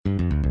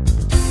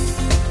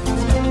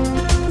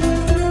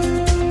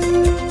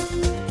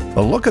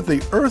A look at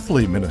the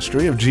earthly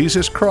ministry of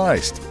Jesus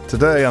Christ.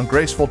 Today on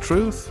Graceful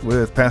Truth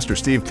with Pastor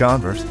Steve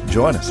Converse.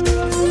 Join us.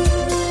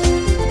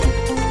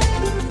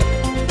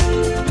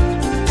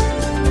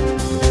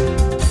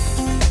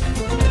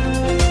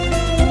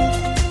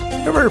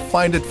 Ever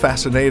find it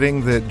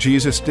fascinating that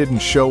Jesus didn't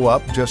show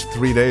up just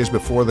 3 days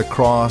before the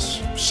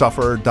cross,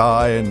 suffer,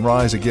 die, and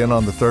rise again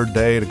on the third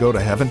day to go to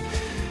heaven?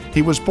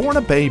 He was born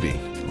a baby.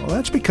 Well,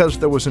 that's because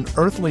there was an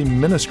earthly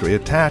ministry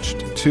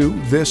attached to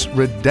this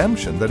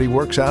redemption that he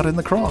works out in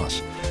the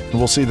cross. And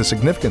we'll see the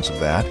significance of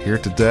that here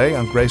today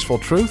on Graceful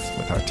Truth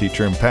with our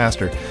teacher and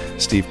pastor,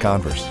 Steve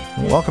Converse.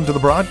 Welcome to the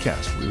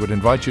broadcast. We would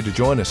invite you to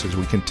join us as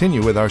we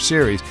continue with our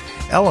series,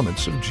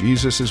 Elements of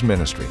Jesus'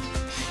 Ministry.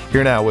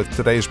 Here now with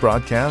today's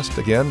broadcast,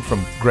 again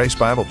from Grace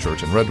Bible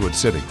Church in Redwood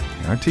City.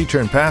 Our teacher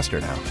and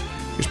pastor now,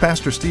 here's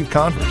Pastor Steve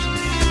Converse.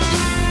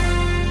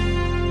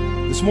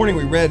 This morning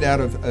we read out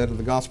of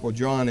the Gospel of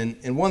John,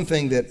 and one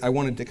thing that I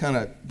wanted to kind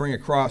of bring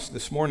across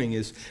this morning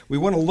is we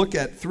want to look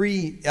at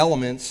three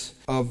elements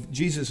of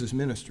Jesus'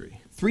 ministry.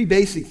 Three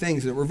basic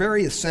things that were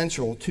very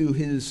essential to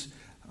his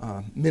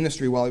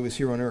ministry while he was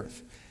here on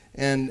earth.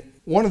 And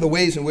one of the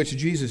ways in which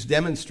Jesus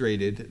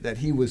demonstrated that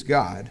he was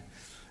God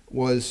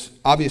was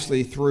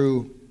obviously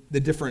through the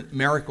different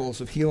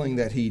miracles of healing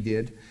that he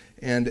did.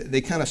 And they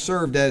kind of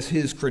served as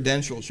his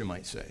credentials, you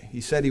might say.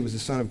 He said he was the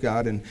Son of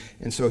God, and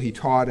so he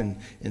taught and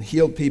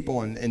healed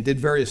people and did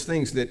various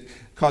things that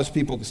caused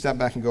people to step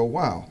back and go,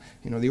 wow,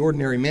 the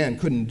ordinary man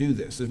couldn't do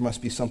this. There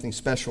must be something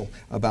special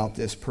about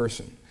this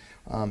person.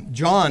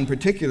 John, in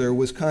particular,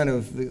 was kind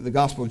of, the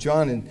Gospel of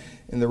John, and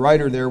the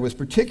writer there was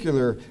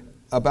particular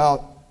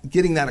about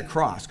getting that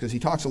across, because he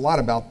talks a lot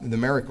about the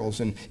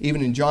miracles. And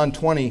even in John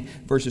 20,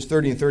 verses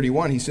 30 and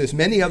 31, he says,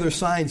 "Many other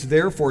signs,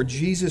 therefore,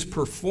 Jesus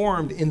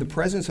performed in the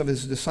presence of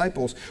his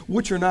disciples,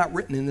 which are not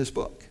written in this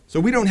book." So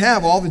we don't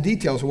have all the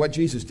details of what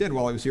Jesus did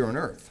while he was here on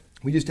earth.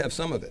 We just have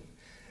some of it.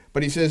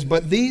 But he says,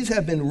 "But these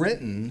have been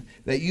written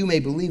that you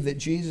may believe that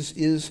Jesus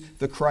is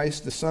the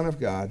Christ, the Son of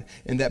God,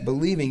 and that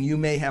believing you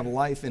may have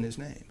life in his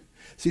name."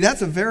 See,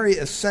 that's a very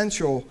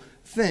essential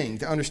thing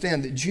to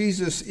understand, that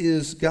Jesus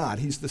is God.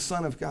 He's the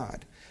Son of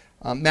God.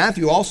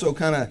 Matthew also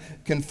kind of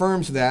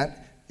confirms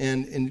that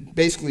and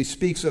basically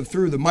speaks of,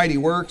 through the mighty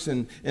works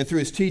and through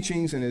his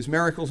teachings and his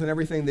miracles and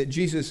everything, that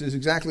Jesus is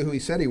exactly who he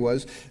said he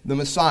was, the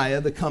Messiah,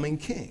 the coming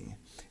King.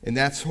 And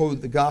that's who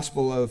the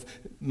Gospel of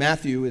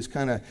Matthew is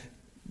kind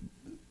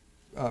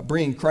of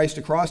bringing Christ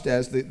across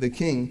as the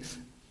King.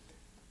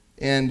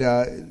 And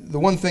the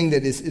one thing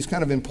that is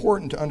kind of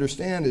important to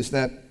understand is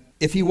that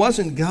if he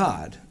wasn't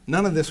God,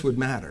 none of this would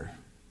matter.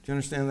 Do you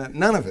understand that?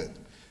 None of it.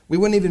 We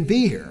wouldn't even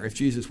be here if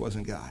Jesus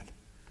wasn't God.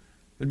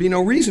 There'd be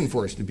no reason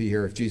for us to be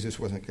here if Jesus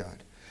wasn't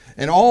God.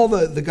 And all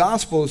the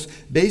Gospels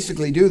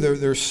basically do,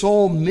 their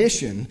sole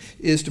mission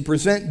is to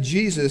present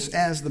Jesus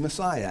as the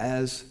Messiah,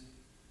 as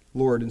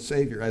Lord and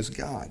Savior, as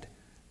God,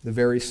 the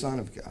very Son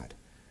of God.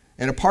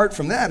 And apart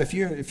from that, if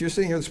you're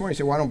sitting here this morning and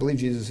say, "Well, I don't believe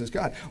Jesus is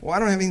God," well, I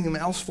don't have anything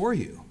else for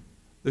you.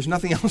 There's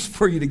nothing else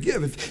for you to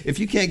give. If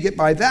you can't get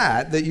by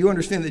that you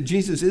understand that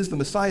Jesus is the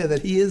Messiah,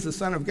 that he is the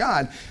Son of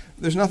God,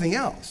 there's nothing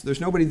else. There's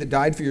nobody that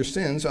died for your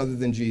sins other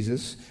than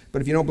Jesus.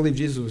 But if you don't believe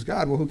Jesus was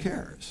God, well, who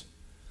cares?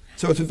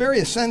 So it's a very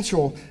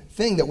essential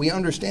thing that we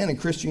understand in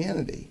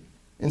Christianity.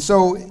 And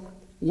so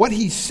what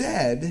he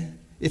said,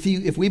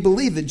 if we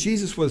believe that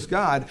Jesus was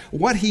God,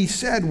 what he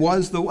said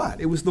was the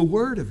what? It was the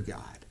Word of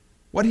God.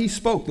 What he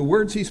spoke, the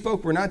words he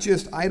spoke, were not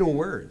just idle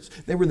words.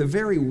 They were the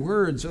very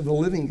words of the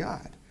living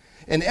God.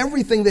 And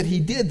everything that he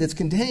did that's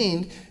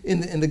contained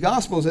in the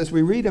Gospels, as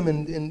we read them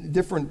in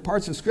different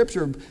parts of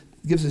Scripture,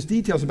 gives us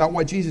details about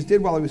what Jesus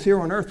did while he was here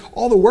on earth.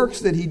 All the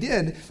works that he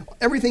did,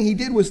 everything he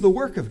did was the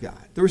work of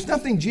God. There was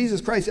nothing Jesus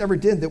Christ ever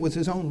did that was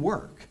his own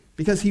work,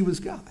 because he was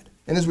God.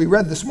 And as we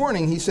read this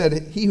morning, he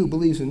said, "He who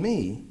believes in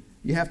me,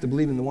 you have to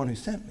believe in the one who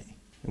sent me."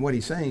 And what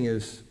he's saying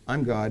is,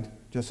 I'm God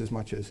just as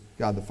much as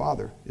God the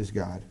Father is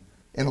God.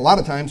 And a lot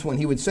of times when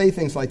he would say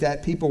things like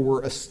that, people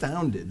were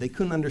astounded. They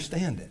couldn't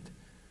understand it,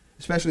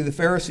 especially the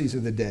Pharisees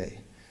of the day.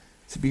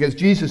 It's because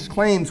Jesus'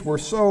 claims were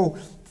so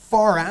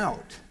far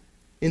out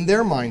in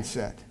their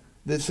mindset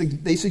that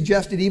they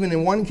suggested, even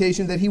in one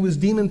occasion, that he was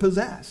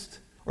demon-possessed,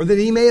 or that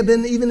he may have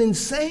been even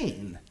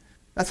insane.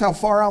 That's how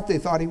far out they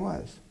thought he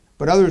was.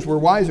 But others were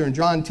wiser. In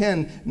John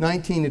 10,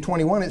 19 to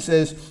 21, it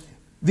says,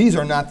 "These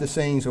are not the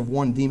sayings of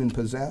one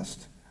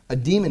demon-possessed. A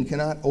demon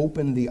cannot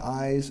open the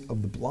eyes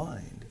of the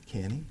blind,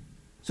 can he?"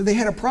 So they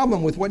had a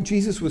problem with what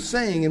Jesus was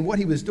saying and what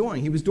he was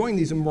doing. He was doing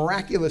these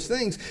miraculous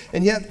things,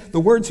 and yet the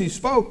words he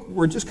spoke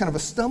were just kind of a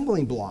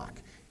stumbling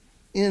block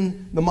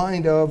in the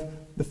mind of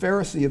the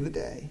Pharisee of the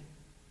day.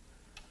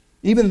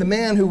 Even the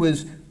man who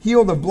was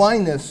healed of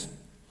blindness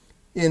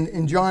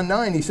in John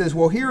 9, he says,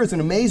 well, here is an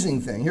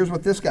amazing thing. Here's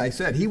what this guy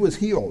said. He was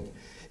healed.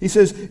 He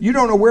says, "You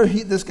don't know where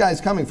this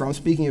guy's coming from,"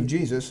 speaking of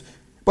Jesus,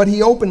 "but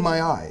he opened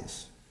my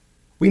eyes.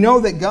 We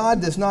know that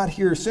God does not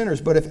hear sinners,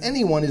 but if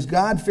anyone is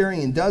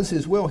God-fearing and does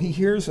his will, he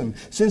hears him.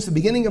 Since the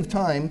beginning of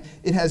time,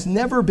 it has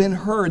never been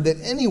heard that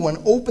anyone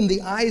opened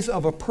the eyes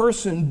of a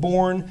person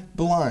born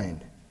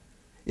blind.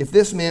 If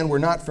this man were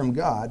not from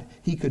God,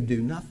 he could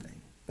do nothing.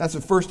 That's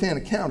a first-hand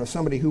account of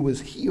somebody who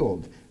was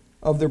healed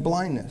of their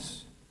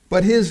blindness.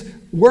 But his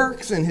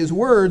works and his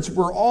words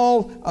were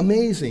all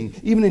amazing.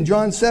 Even in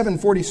John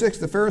 7:46,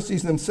 the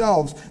Pharisees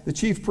themselves, the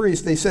chief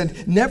priests, they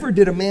said, "Never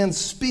did a man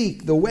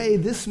speak the way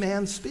this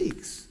man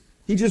speaks."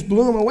 He just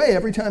blew them away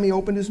every time he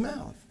opened his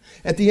mouth.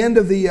 At the end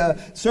of the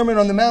Sermon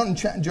on the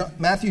Mount in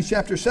Matthew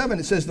chapter 7,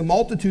 it says, "The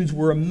multitudes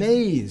were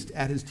amazed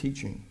at his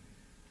teaching,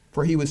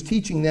 for he was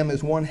teaching them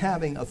as one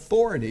having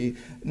authority,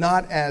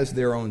 not as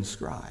their own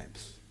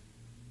scribes."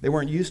 They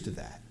weren't used to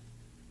that.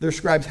 Their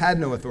scribes had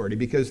no authority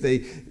because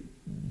they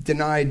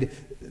denied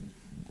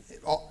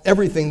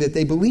everything that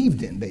they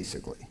believed in,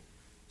 basically.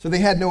 So they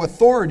had no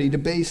authority to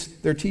base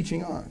their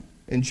teaching on.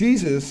 And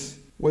Jesus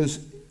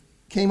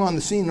came on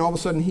the scene, and all of a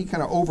sudden he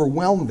kind of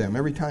overwhelmed them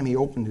every time he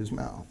opened his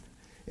mouth.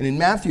 And in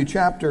Matthew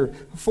chapter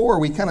 4,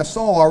 we kind of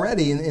saw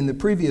already in the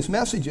previous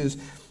messages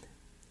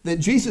that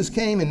Jesus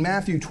came in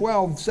Matthew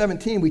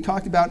 12:17. We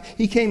talked about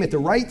he came at the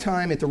right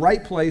time, at the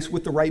right place,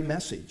 with the right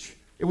message.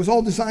 It was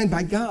all designed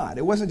by God.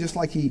 It wasn't just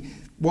like he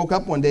woke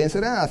up one day and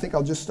said, I think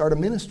I'll just start a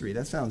ministry.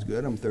 That sounds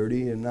good. I'm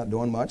 30 and not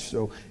doing much,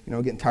 so,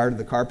 getting tired of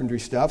the carpentry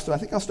stuff, so I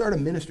think I'll start a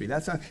ministry.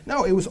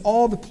 No, it was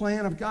all the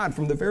plan of God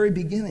from the very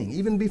beginning,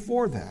 even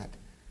before that.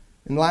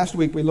 And last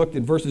week we looked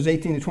at verses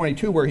 18 to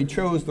 22 where he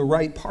chose the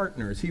right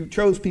partners. He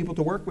chose people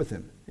to work with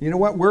him. And you know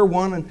what? We're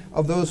one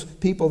of those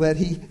people that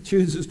he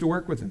chooses to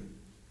work with him.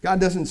 God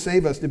doesn't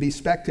save us to be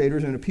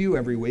spectators in a pew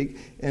every week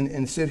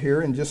and sit here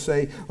and just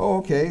say, oh,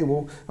 okay,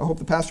 well, I hope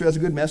the pastor has a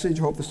good message.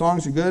 I hope the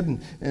songs are good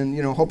and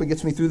hope it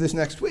gets me through this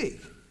next week.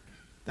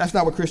 That's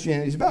not what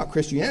Christianity is about.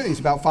 Christianity is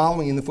about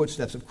following in the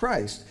footsteps of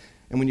Christ.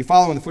 And when you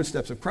follow in the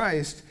footsteps of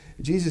Christ,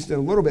 Jesus did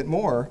a little bit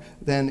more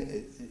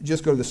than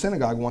just go to the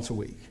synagogue once a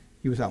week.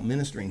 He was out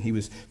ministering. He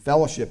was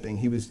fellowshipping.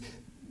 He was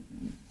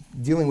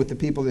dealing with the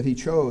people that he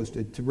chose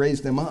to raise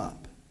them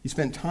up. He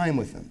spent time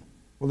with them.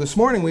 Well, this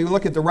morning we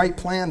look at the right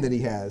plan that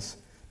he has,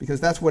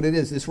 because that's what it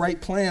is. This right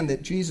plan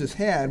that Jesus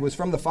had was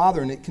from the Father,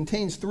 and it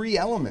contains three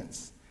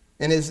elements.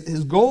 And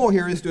his goal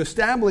here is to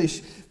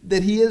establish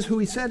that he is who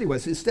he said he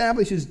was, to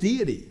establish his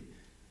deity,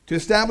 to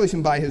establish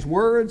him by his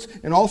words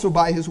and also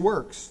by his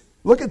works.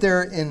 Look at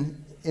there in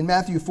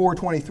Matthew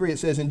 4:23, it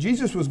says, "And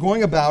Jesus was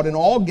going about in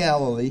all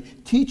Galilee,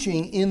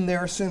 teaching in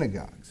their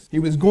synagogues." He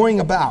was going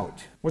about.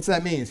 What's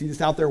that mean? Is he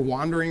just out there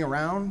wandering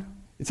around?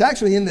 It's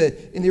actually in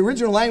the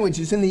original language,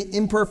 it's in the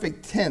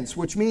imperfect tense,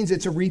 which means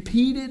it's a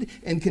repeated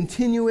and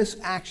continuous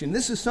action.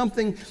 This is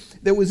something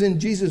that was in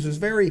Jesus'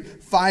 very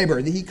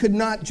fiber, that he could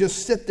not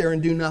just sit there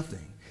and do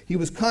nothing. He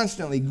was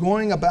constantly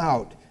going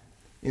about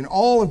in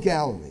all of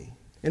Galilee.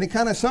 And it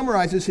kind of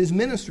summarizes his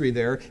ministry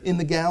there in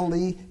the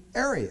Galilee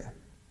area.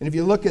 And if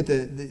you look at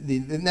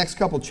the next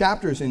couple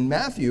chapters in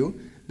Matthew,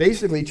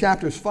 basically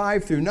chapters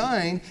 5 through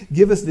 9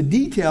 give us the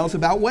details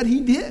about what he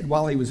did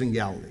while he was in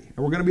Galilee.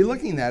 And we're going to be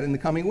looking at that in the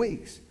coming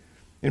weeks.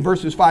 In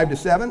verses 5 to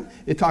 7,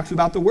 it talks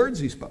about the words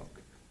he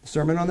spoke. The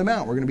Sermon on the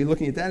Mount, we're going to be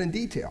looking at that in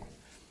detail.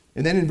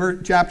 And then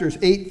in chapters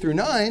 8 through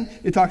 9,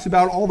 it talks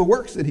about all the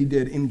works that he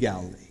did in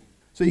Galilee.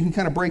 So you can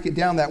kind of break it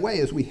down that way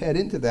as we head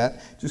into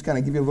that, just kind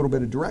of give you a little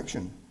bit of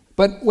direction.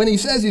 But when he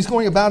says he's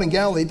going about in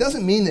Galilee, it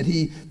doesn't mean that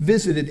he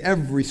visited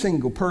every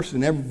single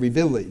person, every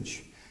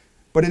village.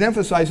 But it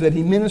emphasizes that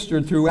he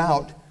ministered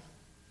throughout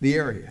the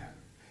area.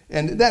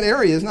 And that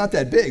area is not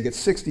that big. It's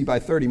 60 by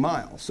 30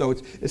 miles. So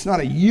it's not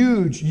a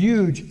huge,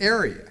 huge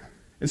area.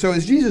 And so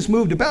as Jesus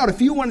moved about,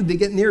 if you wanted to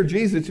get near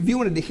Jesus, if you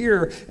wanted to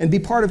hear and be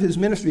part of his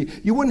ministry,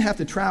 you wouldn't have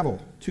to travel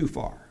too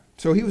far.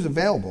 So he was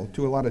available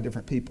to a lot of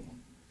different people.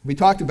 We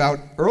talked about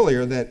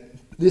earlier that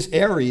this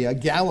area,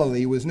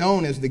 Galilee, was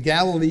known as the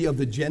Galilee of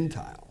the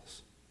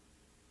Gentiles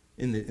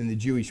in the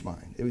Jewish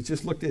mind. It was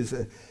just looked as,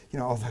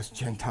 all those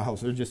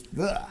Gentiles, they're just,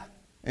 ugh.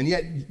 And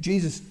yet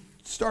Jesus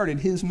started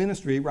his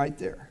ministry right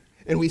there.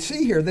 And we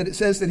see here that it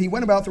says that he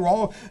went about through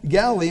all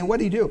Galilee, and what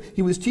did he do?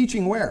 He was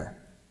teaching where?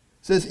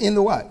 It says in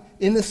the what?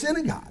 In the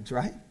synagogues,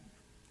 right?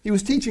 He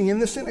was teaching in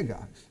the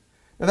synagogues.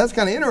 Now that's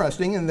kind of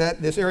interesting in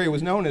that this area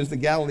was known as the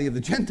Galilee of the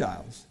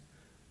Gentiles.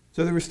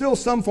 So there was still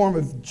some form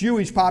of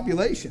Jewish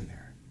population there.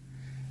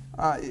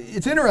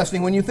 It's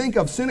interesting when you think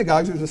of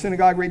synagogues. There's a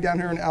synagogue right down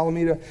here in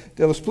Alameda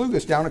de los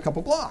Plugas, down a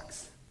couple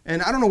blocks.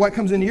 And I don't know what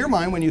comes into your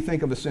mind when you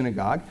think of a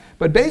synagogue,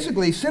 but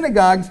basically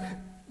synagogues,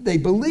 they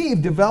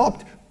believe,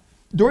 developed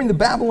during the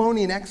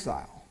Babylonian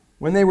exile,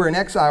 when they were in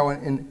exile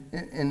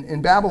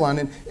in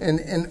Babylon.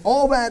 And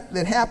all that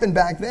happened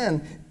back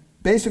then,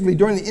 basically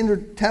during the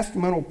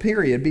intertestamental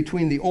period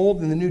between the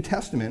Old and the New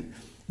Testament,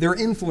 their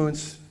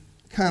influence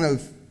kind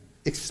of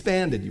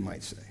expanded, you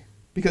might say.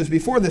 Because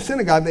before the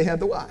synagogue, they had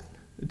the what?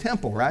 The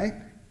temple, right?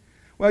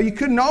 Well, you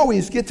couldn't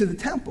always get to the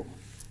temple.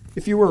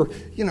 If you were,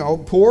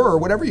 poor or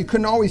whatever, you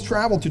couldn't always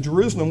travel to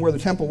Jerusalem where the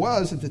temple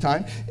was at the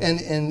time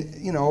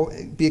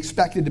and be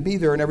expected to be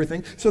there and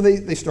everything. So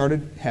they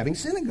started having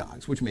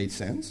synagogues, which made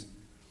sense.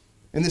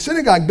 And the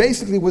synagogue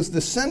basically was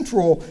the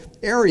central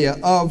area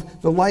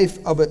of the life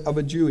of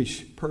a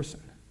Jewish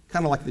person,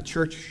 kind of like the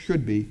church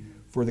should be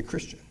for the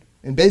Christian.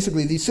 And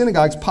basically, these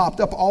synagogues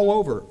popped up all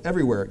over,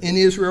 everywhere, in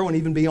Israel and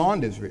even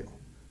beyond Israel.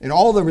 And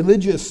all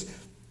the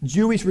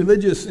Jewish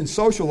religious and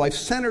social life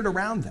centered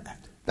around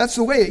that. That's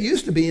the way it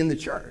used to be in the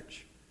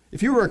church.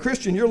 If you were a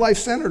Christian, your life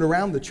centered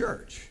around the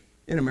church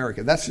in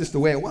America. That's just the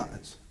way it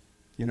was.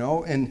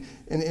 And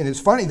it's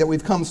funny that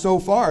we've come so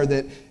far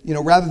that,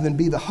 rather than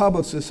be the hub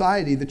of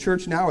society, the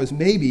church now is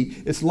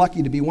it's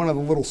lucky to be one of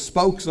the little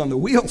spokes on the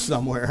wheel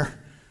somewhere.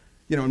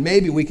 And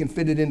maybe we can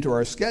fit it into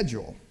our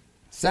schedule.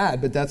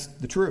 Sad, but that's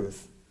the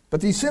truth.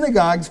 But these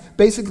synagogues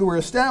basically were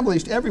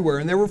established everywhere,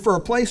 and they were for a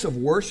place of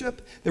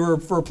worship, they were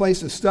for a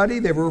place of study,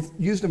 they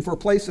used them for a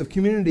place of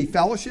community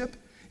fellowship,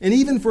 and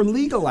even for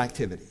legal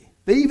activity.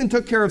 They even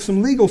took care of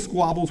some legal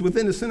squabbles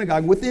within the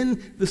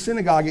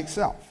synagogue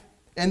itself.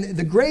 And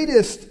the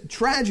greatest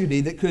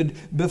tragedy that could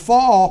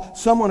befall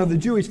someone of the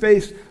Jewish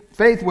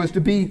faith was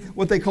to be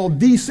what they called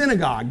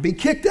de-synagogued, be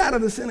kicked out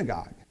of the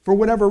synagogue for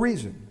whatever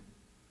reason.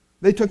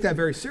 They took that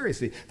very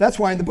seriously. That's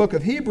why in the book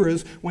of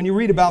Hebrews, when you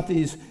read about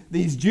these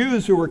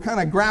Jews who were kind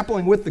of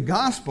grappling with the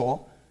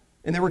gospel,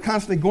 and they were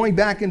constantly going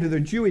back into their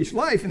Jewish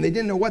life, and they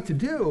didn't know what to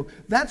do,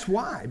 that's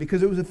why.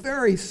 Because it was a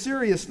very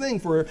serious thing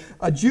for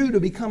a Jew to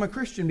become a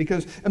Christian,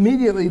 because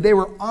immediately they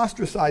were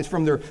ostracized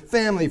from their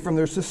family, from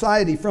their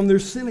society, from their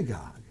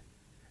synagogue.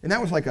 And that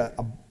was like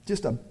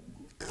just a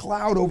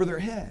cloud over their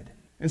head.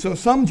 And so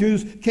some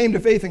Jews came to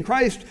faith in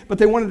Christ, but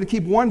they wanted to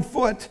keep one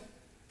foot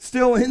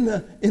still in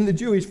the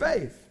Jewish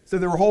faith. So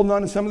they were holding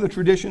on to some of the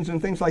traditions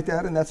and things like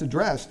that, and that's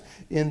addressed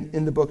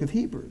in the book of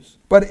Hebrews.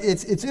 But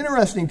it's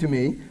interesting to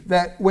me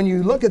that when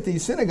you look at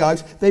these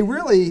synagogues, they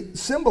really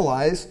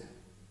symbolize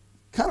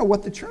kind of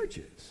what the church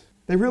is.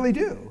 They really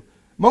do.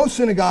 Most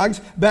synagogues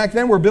back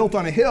then were built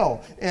on a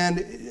hill, and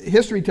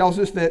history tells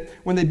us that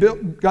when they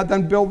got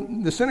done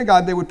building the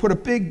synagogue, they would put a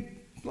big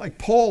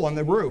pole on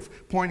the roof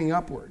pointing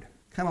upward,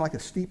 kind of like a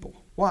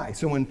steeple. Why?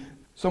 So when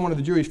someone of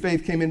the Jewish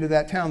faith came into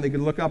that town, they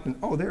could look up and,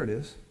 oh, there it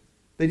is.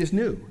 They just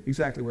knew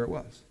exactly where it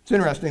was. It's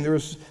interesting. There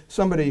was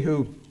somebody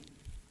who,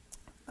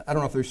 I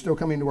don't know if they're still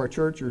coming to our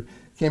church or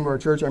came to our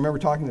church. I remember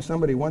talking to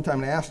somebody one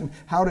time and I asked them,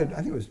 I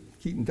think it was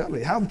Keaton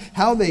Dudley,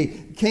 how they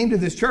came to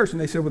this church.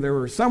 And they said, well, they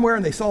were somewhere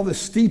and they saw this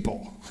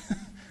steeple.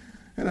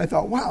 And I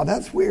thought, wow,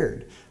 that's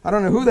weird. I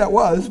don't know who that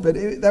was, but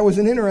that was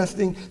an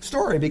interesting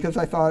story because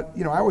I thought,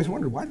 I always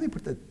wondered, why did they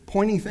put that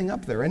pointy thing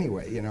up there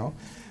anyway,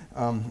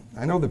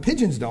 I know the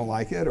pigeons don't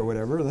like it or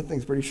whatever. That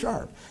thing's pretty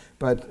sharp.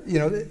 But,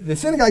 the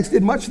synagogues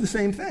did much the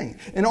same thing.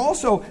 And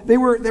also, they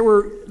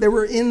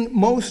were in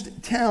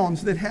most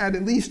towns that had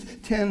at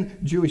least 10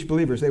 Jewish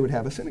believers. They would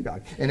have a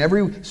synagogue. And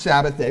every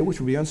Sabbath day, which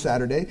would be on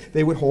Saturday,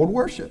 they would hold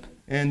worship.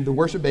 And the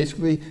worship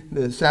basically,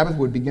 the Sabbath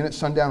would begin at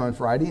sundown on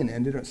Friday and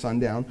ended at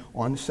sundown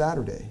on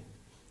Saturday.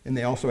 And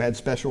they also had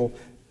special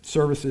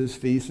services,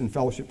 feasts, and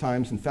fellowship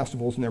times and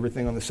festivals and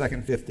everything on the second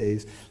and fifth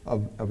days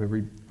of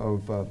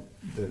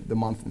the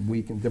month and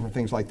week and different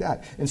things like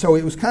that. And so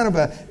it was kind of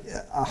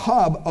a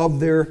hub of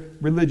their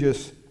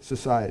religious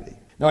society.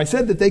 Now, I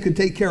said that they could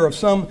take care of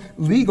some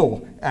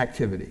legal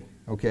activity,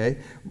 okay?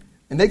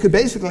 And they could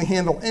basically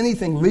handle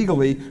anything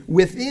legally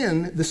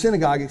within the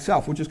synagogue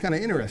itself, which is kind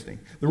of interesting.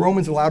 The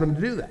Romans allowed them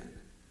to do that.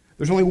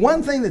 There's only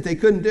one thing that they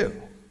couldn't do.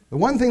 The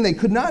one thing they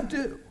could not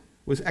do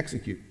was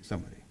execute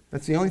somebody.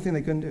 That's the only thing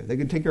they couldn't do. They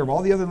could take care of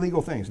all the other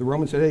legal things. The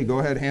Romans said, hey, go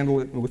ahead, handle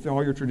it with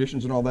all your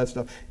traditions and all that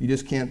stuff. You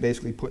just can't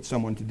basically put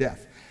someone to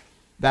death.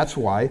 That's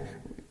why,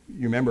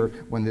 you remember,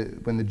 when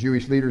the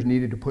Jewish leaders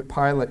needed to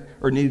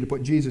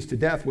put Jesus to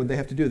death, what did they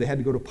have to do? They had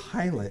to go to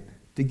Pilate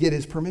to get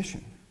his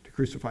permission to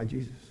crucify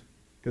Jesus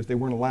because they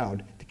weren't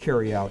allowed to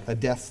carry out a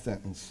death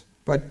sentence.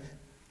 But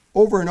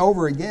over and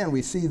over again,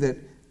 we see that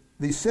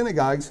these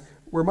synagogues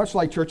were much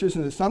like churches,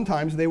 and that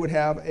sometimes they would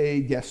have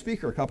a guest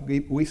speaker. A couple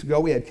of weeks ago,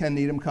 we had Ken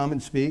Needham come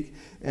and speak,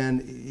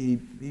 and he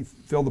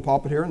filled the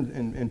pulpit here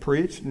and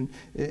preached, and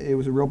it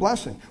was a real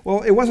blessing.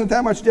 Well, it wasn't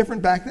that much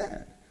different back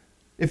then.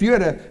 If you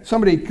had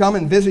somebody come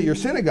and visit your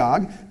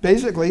synagogue,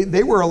 basically,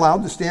 they were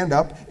allowed to stand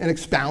up and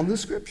expound the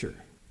Scripture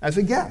as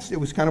a guest. It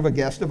was kind of a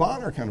guest of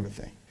honor kind of a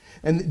thing.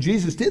 And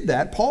Jesus did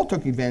that. Paul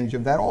took advantage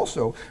of that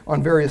also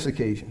on various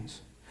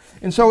occasions.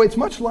 And so it's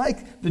much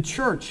like the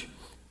church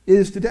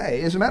is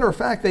today. As a matter of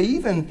fact, they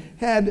even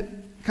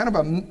had kind of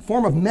a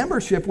form of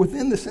membership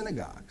within the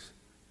synagogues.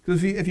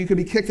 Because if you could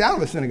be kicked out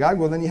of a synagogue,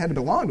 well, then you had to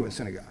belong to a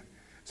synagogue.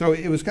 So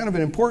it was kind of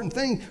an important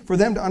thing for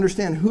them to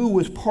understand who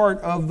was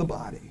part of the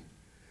body.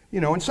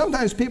 And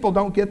sometimes people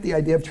don't get the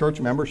idea of church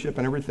membership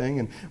and everything,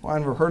 and well,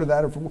 I've never heard of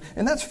that,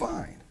 and that's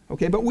fine.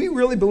 Okay, but we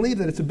really believe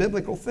that it's a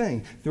biblical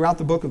thing. Throughout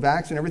the book of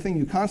Acts and everything,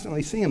 you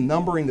constantly see them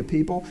numbering the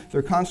people.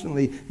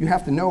 You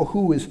have to know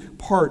who is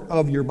part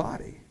of your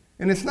body.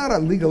 And it's not a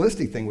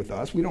legalistic thing with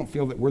us. We don't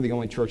feel that we're the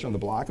only church on the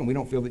block, and we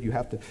don't feel that you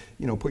have to,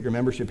 put your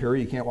membership here,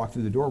 you can't walk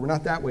through the door. We're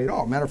not that way at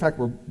all. Matter of fact,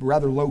 we're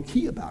rather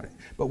low-key about it.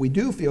 But we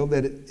do feel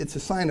that it's a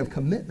sign of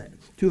commitment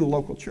to the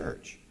local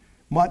church,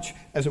 much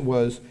as it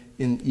was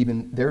in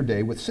even their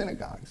day with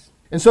synagogues.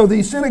 And so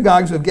these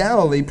synagogues of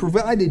Galilee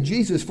provided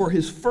Jesus for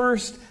his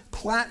first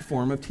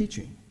platform of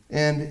teaching.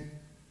 And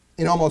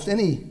in almost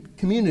any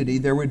community,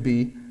 there would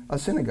be a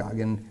synagogue.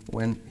 And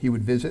when he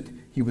would visit,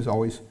 he was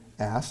always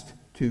asked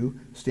to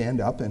stand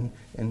up and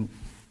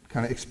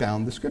kind of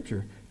expound the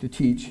Scripture, to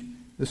teach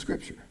the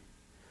Scripture.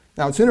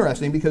 Now, it's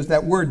interesting because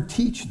that word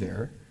teach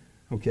there,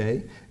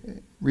 okay,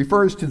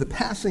 refers to the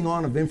passing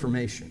on of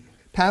information.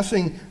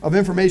 Passing of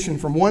information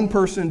from one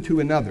person to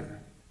another.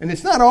 And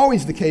it's not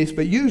always the case,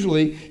 but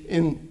usually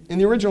in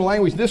the original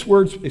language, this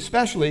word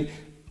especially,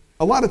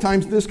 a lot of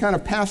times this kind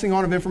of passing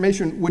on of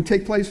information would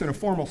take place in a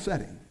formal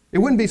setting. It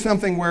wouldn't be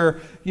something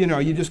where,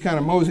 you just kind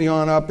of mosey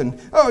on up and,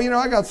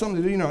 I got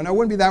something to do, No, it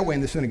wouldn't be that way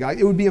in the synagogue.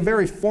 It would be a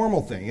very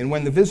formal thing. And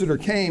when the visitor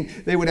came,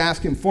 they would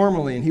ask him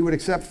formally, and he would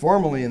accept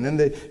formally. And then,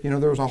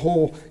 there was a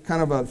whole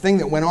kind of a thing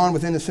that went on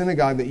within the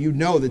synagogue that you'd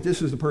know that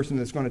this is the person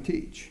that's going to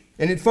teach.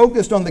 And it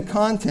focused on the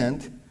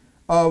content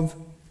of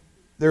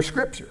their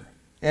Scripture.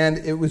 And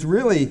it was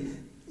really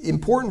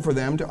important for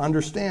them to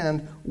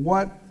understand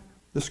what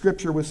the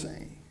Scripture was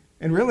saying.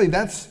 And really,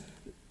 that's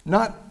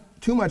not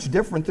too much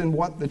different than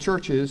what the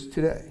church is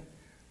today.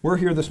 We're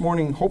here this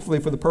morning, hopefully,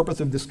 for the purpose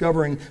of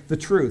discovering the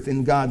truth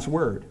in God's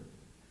Word.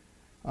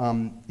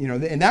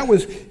 And that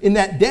was, in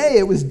that day,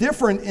 it was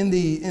different in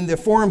the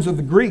forums of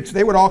the Greeks.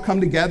 They would all come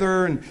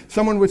together, and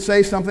someone would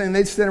say something, and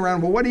they'd sit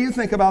around, well, what do you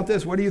think about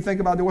this? What do you think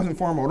about it? It wasn't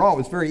formal at all. It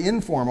was very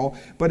informal,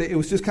 but it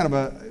was just kind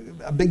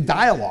of a big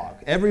dialogue.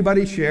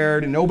 Everybody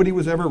shared, and nobody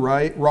was ever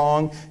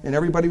wrong, and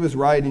everybody was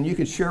right, and you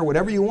could share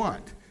whatever you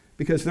want.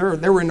 Because they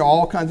were into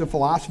all kinds of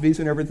philosophies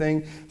and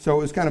everything, so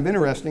it was kind of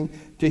interesting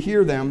to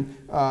hear them,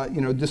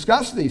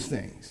 discuss these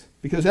things.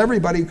 Because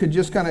everybody could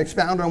just kind of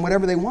expound on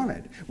whatever they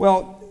wanted.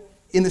 Well,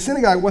 in the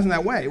synagogue, it wasn't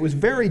that way. It was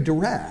very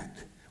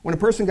direct. When a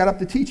person got up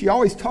to teach, he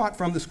always taught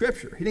from the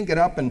Scripture. He didn't get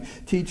up and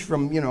teach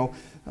from,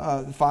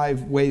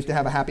 5 ways to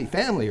have a happy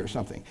family or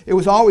something. It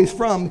was always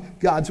from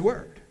God's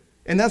Word.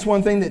 And that's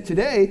one thing that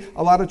today,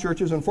 a lot of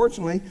churches,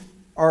 unfortunately,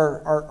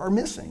 are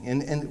missing.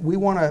 And we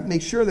want to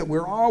make sure that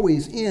we're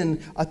always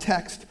in a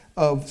text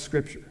of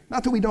Scripture.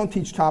 Not that we don't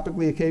teach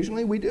topically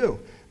occasionally, we do.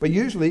 But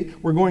usually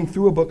we're going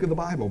through a book of the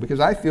Bible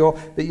because I feel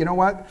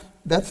that,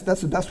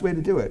 that's the best way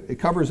to do it. It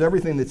covers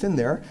everything that's in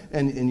there,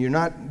 and you're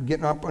not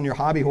getting up on your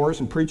hobby horse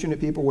and preaching at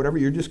people, whatever.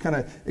 You're just kind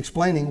of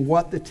explaining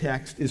what the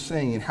text is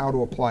saying and how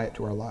to apply it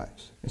to our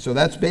lives. And so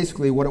that's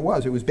basically what it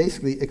was. It was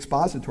basically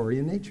expository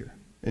in nature.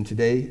 And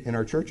today in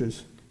our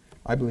churches,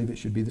 I believe it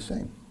should be the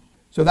same.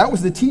 So that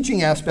was the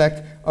teaching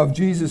aspect of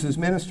Jesus'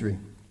 ministry.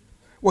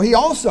 Well, he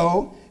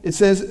also, it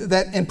says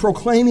that in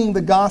proclaiming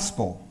the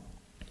gospel,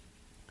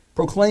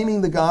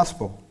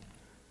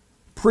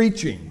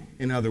 preaching,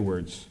 in other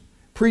words,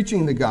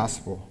 preaching the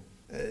gospel.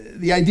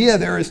 The idea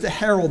there is to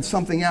herald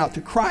something out,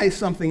 to cry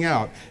something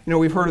out.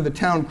 We've heard of the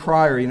town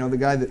crier, the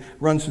guy that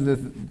runs through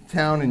the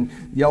town and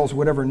yells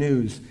whatever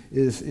news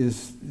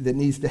is that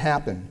needs to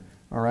happen,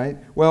 all right?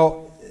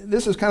 Well,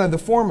 this is kind of the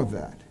form of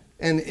that.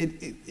 And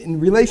in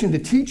relation to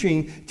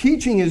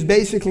teaching is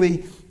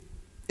basically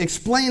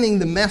explaining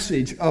the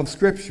message of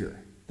Scripture.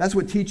 That's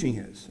what teaching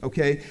is,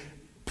 okay?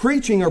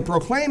 Preaching or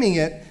proclaiming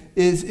it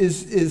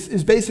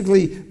is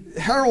basically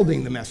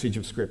heralding the message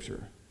of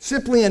Scripture,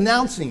 simply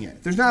announcing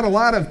it. There's not a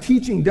lot of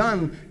teaching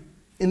done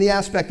in the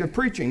aspect of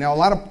preaching. Now, a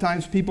lot of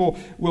times people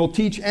will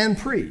teach and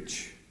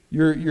preach.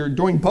 You're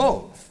doing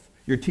both.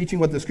 You're teaching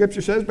what the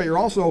Scripture says, but you're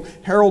also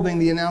heralding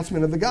the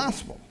announcement of the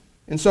gospel.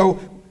 And so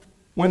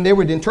when they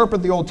would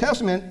interpret the Old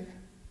Testament,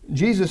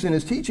 Jesus in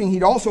his teaching,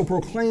 he'd also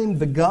proclaim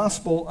the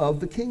gospel of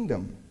the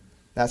kingdom.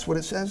 That's what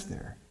it says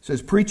there. It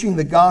says preaching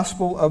the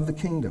gospel of the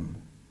kingdom.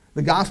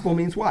 The gospel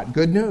means what?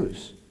 Good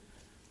news.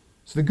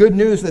 It's the good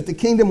news that the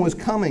kingdom was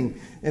coming,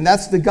 and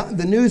that's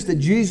the news that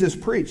Jesus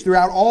preached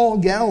throughout all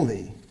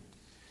Galilee.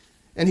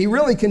 And he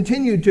really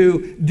continued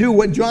to do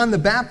what John the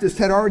Baptist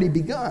had already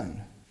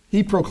begun.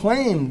 He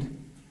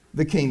proclaimed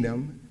the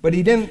kingdom, but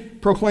he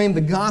didn't proclaim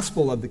the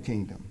gospel of the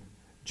kingdom.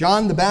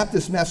 John the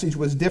Baptist's message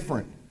was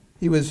different.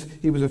 He was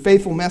a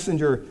faithful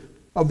messenger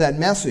of that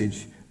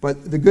message,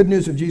 but the good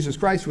news of Jesus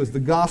Christ was the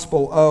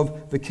gospel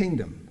of the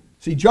kingdom.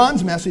 See,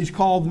 John's message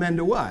called men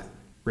to what?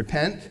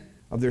 Repent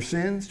of their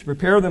sins, to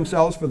prepare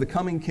themselves for the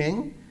coming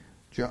king.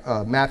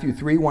 Matthew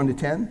 3,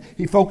 1-10.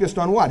 He focused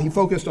on what? He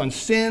focused on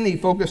sin. He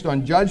focused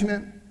on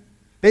judgment.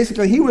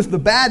 Basically, he was the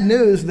bad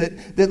news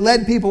that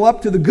led people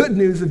up to the good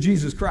news of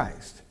Jesus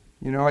Christ.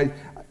 In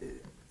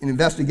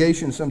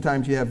investigations,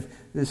 sometimes you have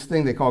this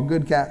thing they call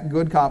good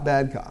cop,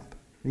 bad cop.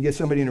 You get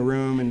somebody in a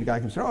room, and the guy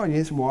comes, you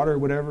need some water or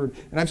whatever.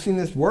 And I've seen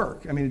this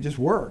work. It just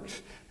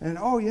works. And,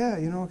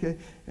 okay.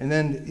 And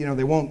then,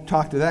 they won't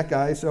talk to that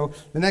guy, so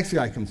the next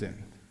guy comes in.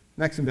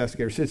 Next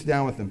investigator sits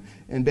down with them,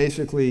 and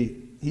basically,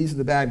 he's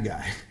the bad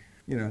guy.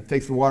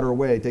 Takes the water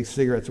away, takes the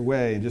cigarettes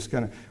away, and just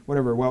kind of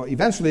whatever. Well,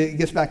 eventually, it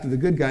gets back to the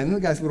good guy, and then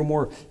the guy's a little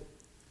more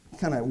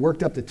kind of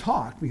worked up to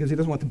talk because he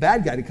doesn't want the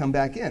bad guy to come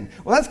back in.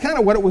 Well, that's kind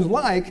of what it was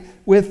like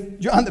with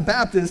John the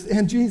Baptist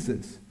and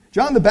Jesus.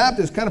 John the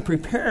Baptist kind of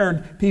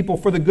prepared people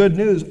for the good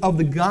news of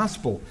the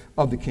gospel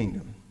of the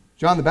kingdom.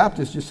 John the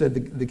Baptist just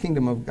said the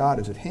kingdom of God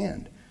is at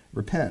hand.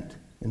 Repent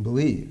and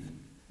believe.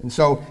 And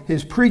so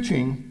his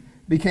preaching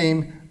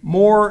became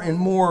more and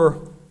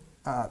more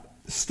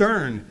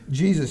stern,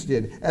 Jesus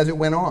did, as it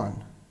went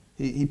on.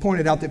 He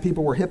pointed out that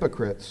people were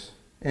hypocrites.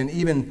 And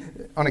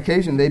even on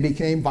occasion, they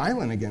became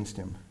violent against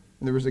him.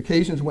 And there was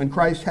occasions when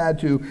Christ had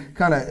to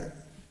kind of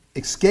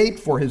escape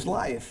for his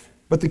life.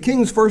 But the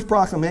king's first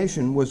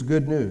proclamation was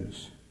good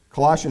news.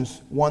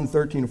 Colossians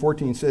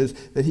 1:13-14 says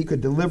that he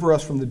could deliver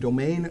us from the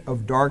domain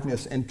of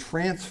darkness and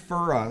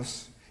transfer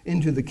us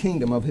into the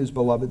kingdom of his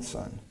beloved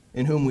Son,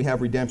 in whom we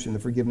have redemption, the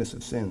forgiveness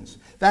of sins.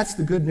 That's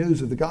the good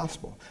news of the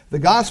gospel. The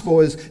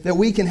gospel is that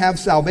we can have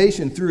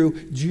salvation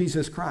through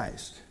Jesus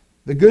Christ.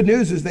 The good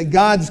news is that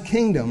God's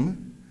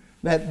kingdom,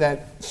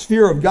 that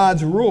sphere of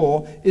God's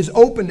rule, is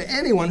open to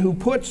anyone who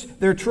puts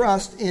their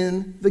trust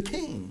in the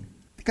king.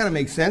 It kind of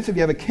makes sense. If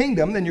you have a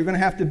kingdom, then you're going to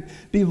have to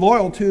be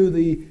loyal to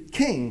the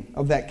king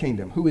of that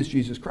kingdom, who is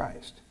Jesus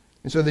Christ.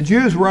 And so the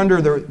Jews were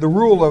under the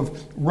rule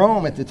of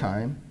Rome at the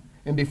time.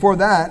 And before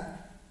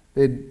that,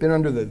 they'd been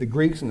under the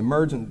Greeks and the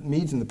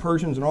Medes and the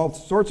Persians and all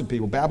sorts of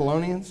people,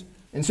 Babylonians.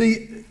 And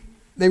see,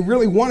 they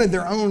really wanted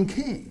their own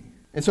king.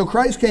 And so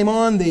Christ came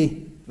on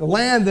the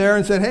land there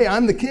and said, hey,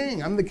 I'm the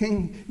king, and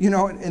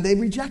they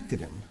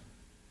rejected him.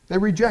 They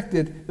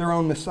rejected their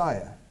own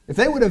Messiah.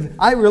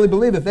 I really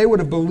believe if they would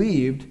have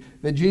believed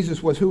that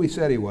Jesus was who he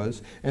said he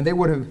was, and they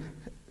would have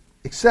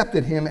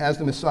accepted him as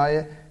the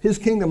Messiah, his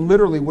kingdom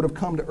literally would have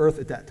come to earth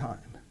at that time.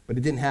 But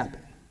it didn't happen.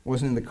 It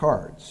wasn't in the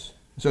cards.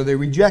 So they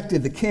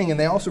rejected the king, and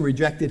they also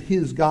rejected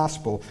his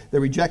gospel. They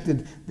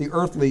rejected the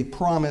earthly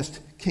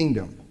promised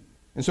kingdom.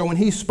 And so when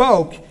he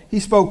spoke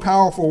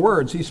powerful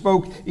words. He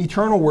spoke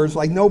eternal words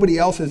like nobody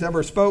else has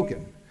ever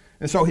spoken.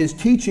 And so his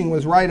teaching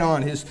was right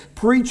on. His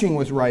preaching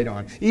was right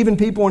on. Even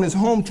people in his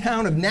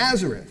hometown of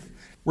Nazareth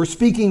were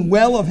speaking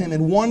well of him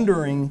and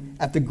wondering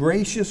at the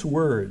gracious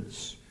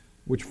words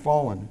which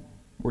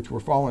were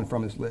fallen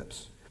from his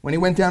lips. When he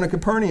went down to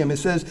Capernaum,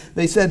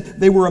 they said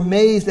they were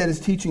amazed at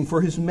his teaching,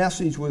 for his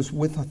message was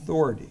with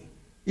authority.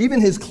 Even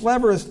his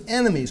cleverest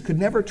enemies could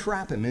never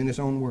trap him in his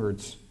own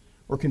words,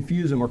 or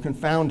confuse him, or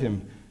confound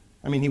him.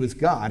 I mean, he was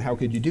God. How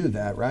could you do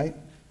that, right?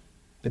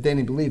 But they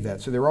didn't believe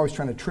that, so they were always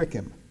trying to trick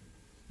him.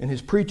 And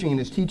his preaching and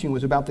his teaching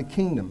was about the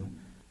kingdom.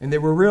 And they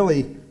were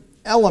really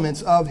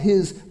elements of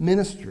his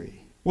ministry.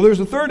 Well,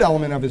 there's a third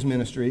element of his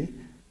ministry.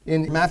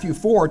 In Matthew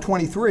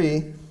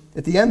 4:23,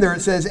 at the end there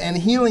it says, and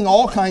healing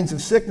all kinds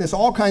of sickness,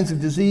 all kinds of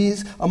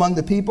disease among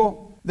the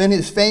people. Then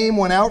his fame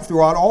went out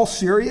throughout all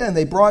Syria, and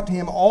they brought to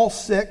him all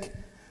sick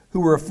who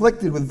were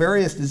afflicted with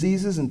various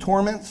diseases and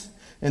torments,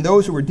 and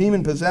those who were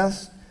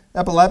demon-possessed,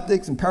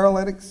 epileptics and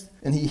paralytics,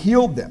 and he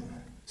healed them.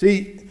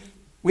 See,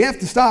 we have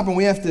to stop and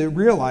we have to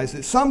realize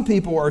that some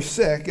people are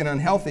sick and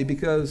unhealthy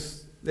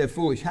because they have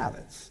foolish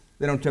habits.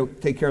 They don't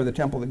take care of the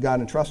temple that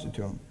God entrusted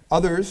to them.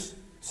 Others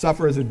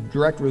suffer as a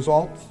direct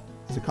result,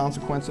 as a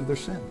consequence of their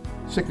sin.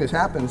 Sickness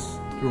happens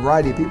to a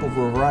variety of people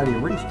for a variety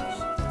of reasons.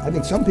 I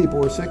think some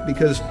people are sick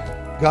because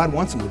God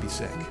wants them to be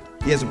sick.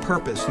 He has a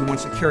purpose. He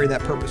wants to carry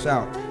that purpose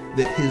out,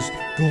 that his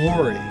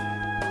glory,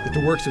 that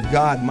the works of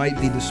God might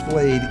be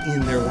displayed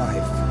in their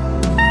life.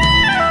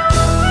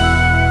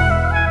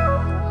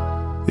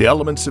 The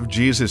Elements of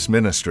Jesus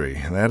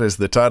Ministry. That is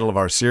the title of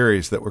our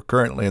series that we're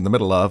currently in the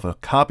middle of, a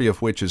copy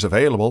of which is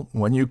available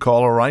when you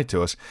call or write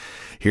to us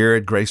here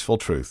at Graceful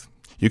Truth.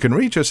 You can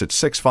reach us at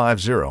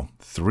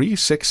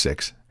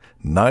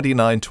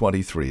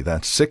 650-366-9923.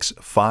 That's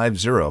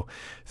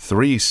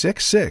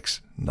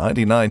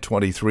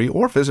 650-366-9923,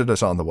 or visit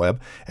us on the web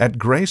at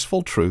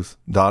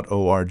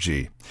gracefultruth.org.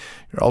 You're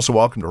also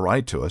welcome to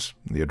write to us.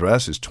 The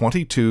address is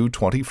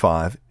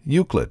 2225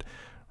 Euclid,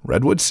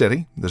 Redwood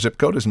City. The zip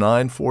code is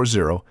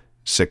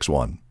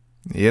 94061.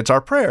 It's our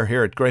prayer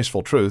here at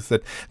Graceful Truth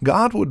that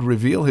God would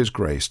reveal his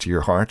grace to your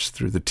hearts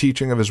through the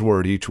teaching of his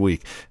word each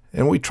week.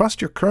 And we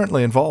trust you're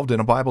currently involved in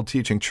a Bible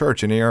teaching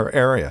church in your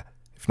area.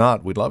 If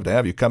not, we'd love to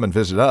have you come and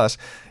visit us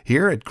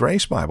here at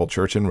Grace Bible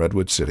Church in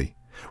Redwood City.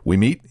 We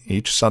meet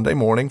each Sunday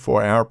morning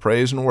for our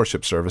praise and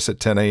worship service at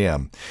 10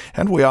 a.m.,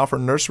 and we offer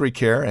nursery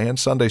care and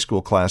Sunday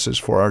school classes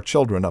for our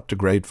children up to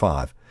grade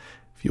 5.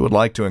 If you would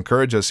like to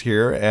encourage us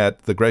here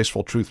at the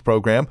Graceful Truth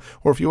program,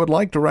 or if you would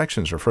like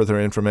directions or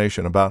further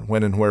information about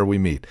when and where we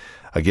meet,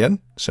 again,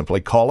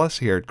 simply call us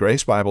here at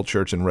Grace Bible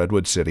Church in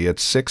Redwood City at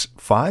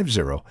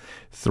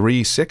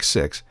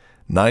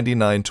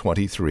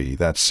 650-366-9923.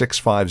 That's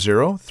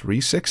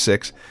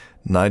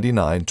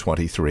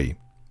 650-366-9923.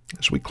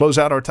 As we close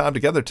out our time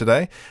together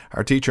today,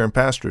 our teacher and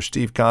pastor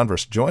Steve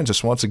Converse joins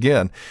us once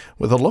again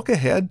with a look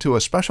ahead to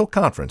a special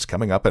conference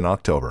coming up in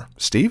October.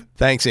 Steve?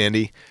 Thanks,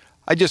 Andy.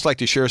 I'd just like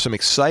to share some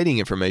exciting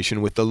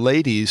information with the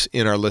ladies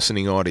in our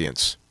listening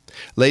audience.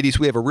 Ladies,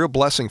 we have a real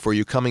blessing for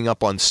you coming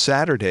up on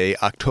Saturday,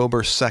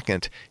 October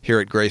 2nd, here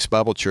at Grace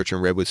Bible Church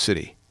in Redwood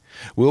City.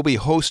 We'll be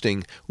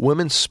hosting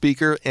women's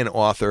speaker and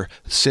author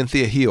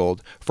Cynthia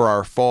Heald for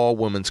our Fall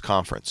Women's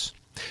Conference.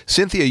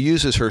 Cynthia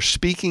uses her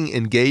speaking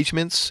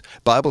engagements,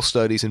 Bible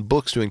studies, and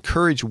books to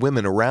encourage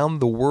women around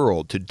the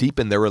world to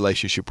deepen their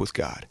relationship with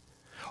God.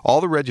 All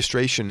the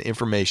registration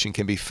information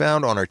can be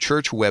found on our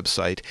church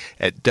website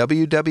at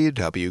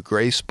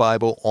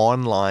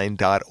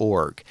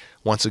www.gracebibleonline.org.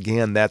 Once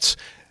again, that's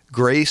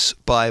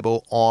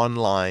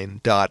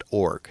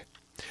gracebibleonline.org.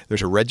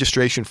 There's a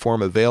registration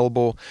form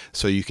available,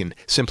 so you can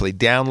simply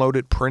download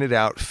it, print it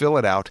out, fill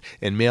it out,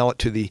 and mail it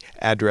to the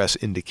address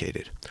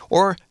indicated.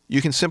 Or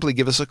you can simply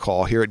give us a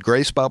call here at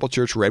Grace Bible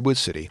Church, Redwood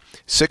City,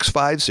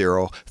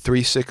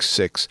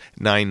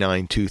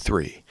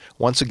 650-366-9923.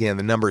 Once again,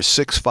 the number is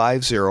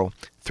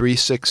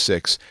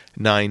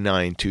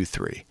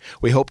 650-366-9923.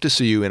 We hope to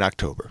see you in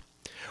October.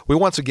 We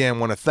once again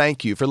want to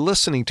thank you for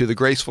listening to the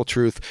Graceful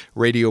Truth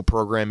radio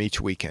program each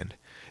weekend.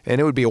 And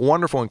it would be a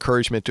wonderful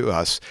encouragement to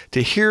us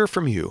to hear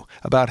from you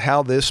about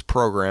how this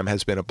program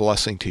has been a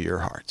blessing to your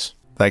hearts.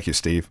 Thank you,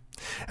 Steve.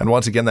 And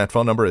once again, that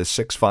phone number is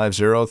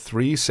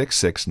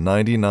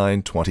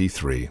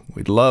 650-366-9923.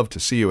 We'd love to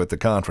see you at the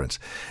conference.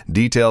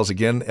 Details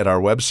again at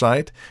our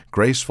website,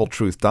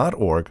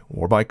 gracefultruth.org,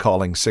 or by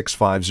calling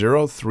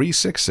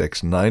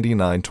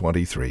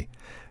 650-366-9923.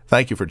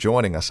 Thank you for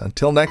joining us.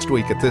 Until next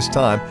week at this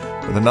time,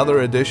 with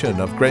another edition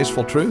of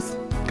Graceful Truth,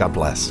 God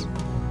bless.